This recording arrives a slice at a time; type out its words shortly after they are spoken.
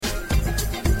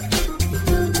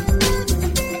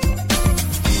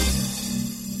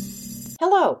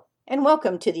and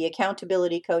welcome to the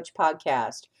Accountability Coach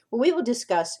podcast, where we will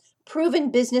discuss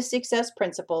proven business success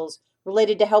principles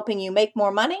related to helping you make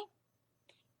more money,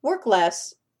 work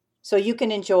less, so you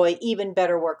can enjoy even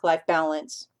better work-life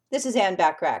balance. This is Ann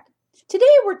Backrack. Today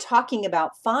we're talking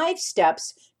about 5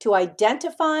 steps to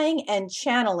identifying and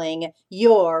channeling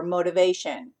your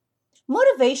motivation.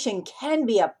 Motivation can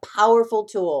be a powerful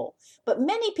tool, but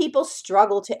many people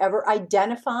struggle to ever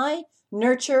identify,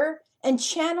 nurture, and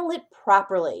channel it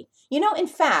properly. In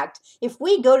fact, if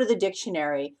we go to the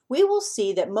dictionary, we will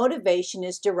see that motivation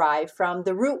is derived from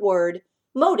the root word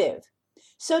motive.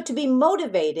 So to be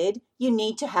motivated, you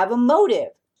need to have a motive,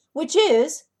 which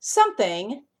is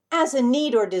something, as a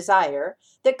need or desire,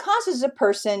 that causes a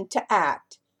person to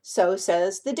act. So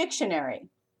says the dictionary.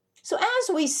 So as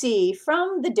we see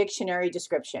from the dictionary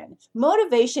description,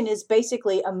 motivation is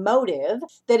basically a motive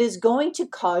that is going to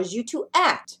cause you to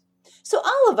act. So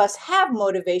all of us have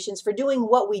motivations for doing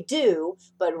what we do,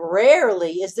 but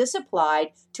rarely is this applied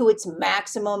to its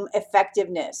maximum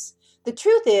effectiveness. The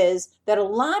truth is that a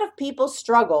lot of people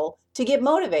struggle to get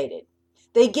motivated.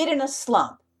 They get in a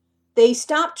slump. They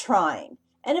stop trying.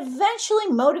 And eventually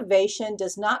motivation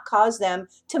does not cause them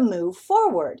to move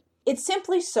forward. It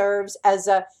simply serves as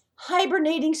a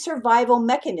hibernating survival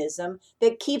mechanism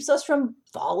that keeps us from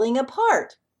falling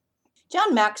apart.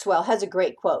 John Maxwell has a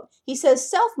great quote. He says,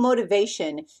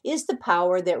 self-motivation is the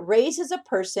power that raises a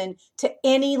person to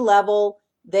any level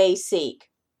they seek.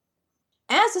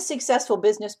 As a successful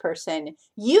business person,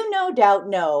 you no doubt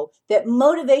know that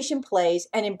motivation plays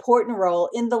an important role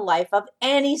in the life of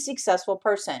any successful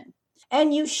person.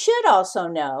 And you should also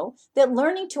know that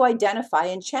learning to identify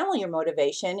and channel your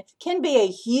motivation can be a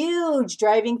huge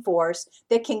driving force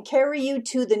that can carry you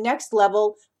to the next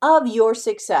level of your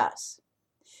success.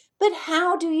 But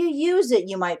how do you use it,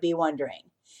 you might be wondering?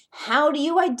 How do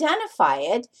you identify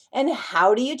it and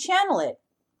how do you channel it?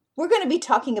 We're going to be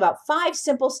talking about 5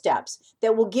 simple steps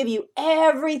that will give you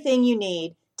everything you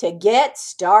need to get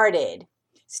started.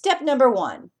 Step number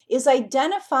 1 is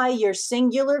identify your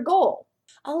singular goal.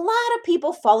 A lot of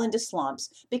people fall into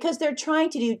slumps because they're trying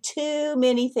to do too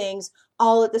many things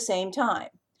all at the same time.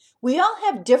 We all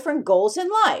have different goals in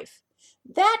life.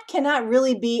 That cannot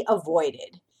really be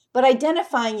avoided. But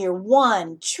identifying your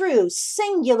one true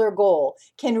singular goal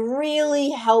can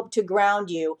really help to ground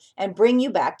you and bring you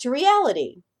back to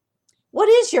reality. What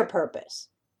is your purpose?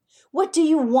 What do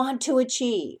you want to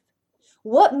achieve?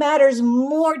 What matters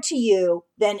more to you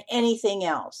than anything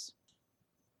else?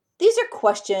 These are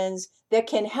questions that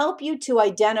can help you to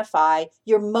identify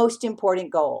your most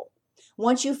important goal.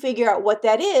 Once you figure out what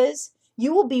that is,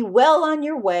 you will be well on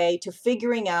your way to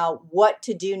figuring out what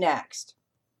to do next.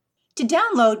 To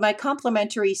download my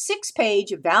complimentary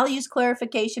 6-page values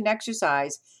clarification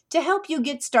exercise to help you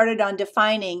get started on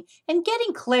defining and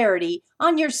getting clarity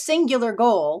on your singular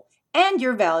goal and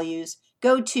your values,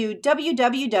 go to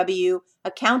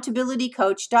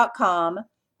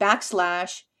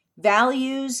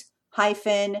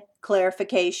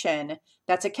www.accountabilitycoach.com/values-clarification.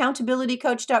 That's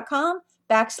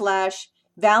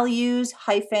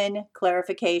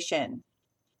accountabilitycoach.com/values-clarification.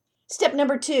 Step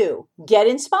number 2, get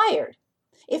inspired.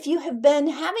 If you have been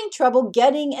having trouble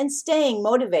getting and staying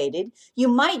motivated, you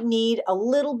might need a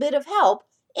little bit of help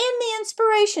in the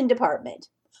inspiration department.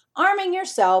 Arming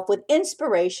yourself with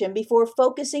inspiration before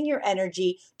focusing your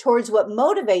energy towards what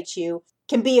motivates you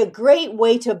can be a great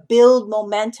way to build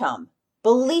momentum,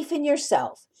 belief in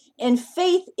yourself, and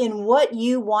faith in what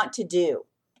you want to do.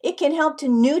 It can help to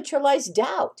neutralize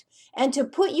doubt and to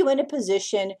put you in a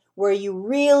position where you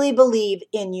really believe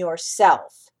in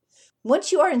yourself.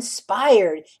 Once you are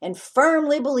inspired and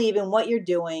firmly believe in what you're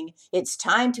doing, it's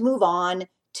time to move on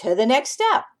to the next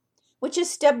step, which is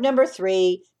step number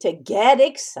 3, to get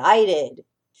excited.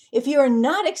 If you are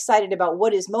not excited about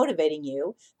what is motivating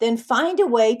you, then find a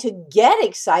way to get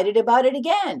excited about it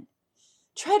again.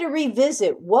 Try to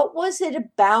revisit what was it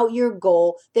about your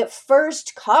goal that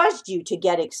first caused you to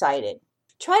get excited.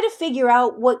 Try to figure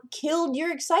out what killed your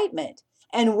excitement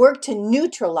and work to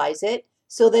neutralize it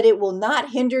so that it will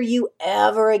not hinder you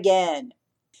ever again.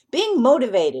 Being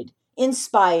motivated,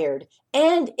 inspired,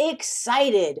 and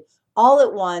excited all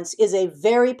at once is a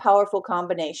very powerful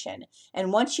combination.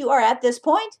 And once you are at this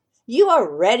point, you are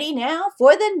ready now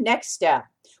for the next step,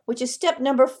 which is step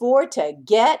number 4, to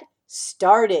get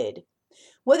started.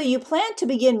 Whether you plan to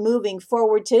begin moving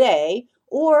forward today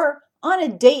or on a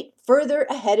date further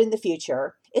ahead in the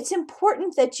future, it's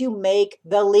important that you make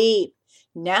the leap.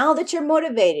 Now that you're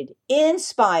motivated,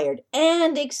 inspired,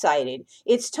 and excited,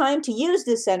 it's time to use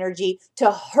this energy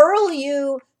to hurl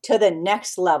you to the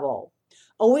next level.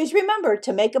 Always remember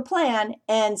to make a plan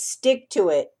and stick to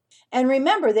it. And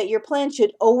remember that your plan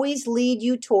should always lead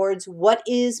you towards what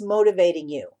is motivating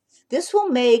you. This will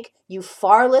make you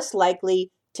far less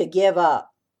likely to give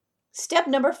up. Step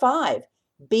number 5,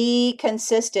 be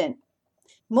consistent.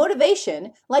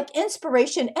 Motivation, like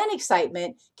inspiration and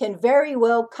excitement, can very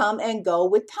well come and go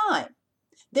with time.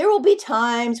 There will be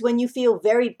times when you feel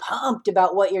very pumped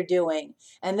about what you're doing,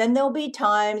 and then there'll be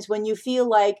times when you feel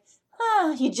like,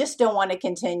 you just don't want to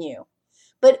continue.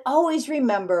 But always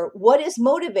remember what is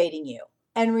motivating you,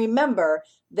 and remember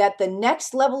that the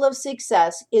next level of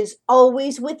success is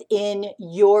always within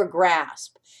your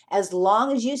grasp, as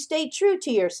long as you stay true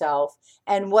to yourself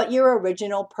and what your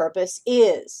original purpose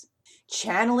is.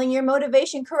 Channeling your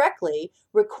motivation correctly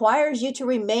requires you to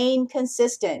remain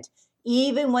consistent,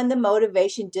 even when the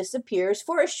motivation disappears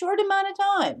for a short amount of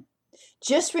time.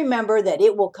 Just remember that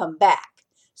it will come back.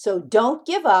 So don't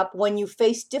give up when you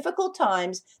face difficult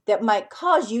times that might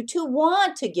cause you to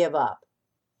want to give up.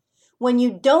 When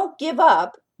you don't give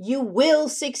up, you will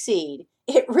succeed.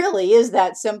 It really is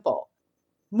that simple.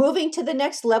 Moving to the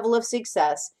next level of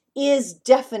success is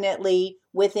definitely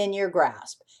within your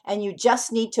grasp, and you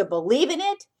just need to believe in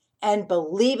it and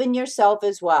believe in yourself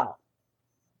as well.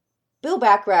 Bill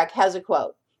Bachrach has a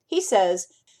quote. He says,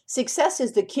 "Success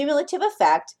is the cumulative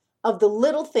effect of the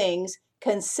little things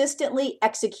consistently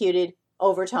executed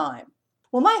over time."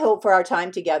 Well, my hope for our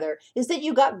time together is that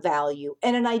you got value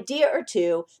and an idea or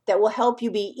two that will help you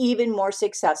be even more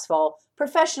successful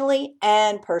professionally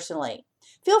and personally.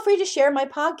 Feel free to share my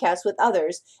podcast with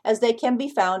others, as they can be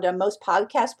found on most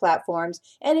podcast platforms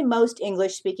and in most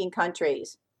English-speaking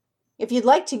countries. If you'd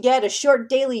like to get a short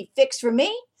daily fix from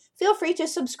me, feel free to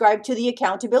subscribe to the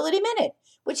Accountability Minute,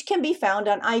 which can be found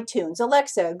on iTunes,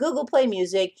 Alexa, Google Play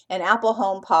Music, and Apple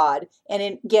HomePod,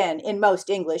 and in most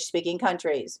English-speaking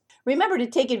countries. Remember to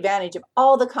take advantage of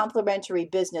all the complimentary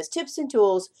business tips and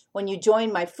tools when you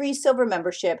join my free silver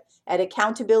membership at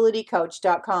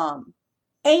accountabilitycoach.com.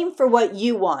 Aim for what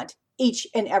you want each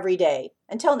and every day.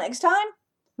 Until next time,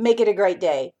 make it a great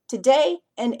day, today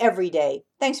and every day.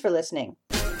 Thanks for listening.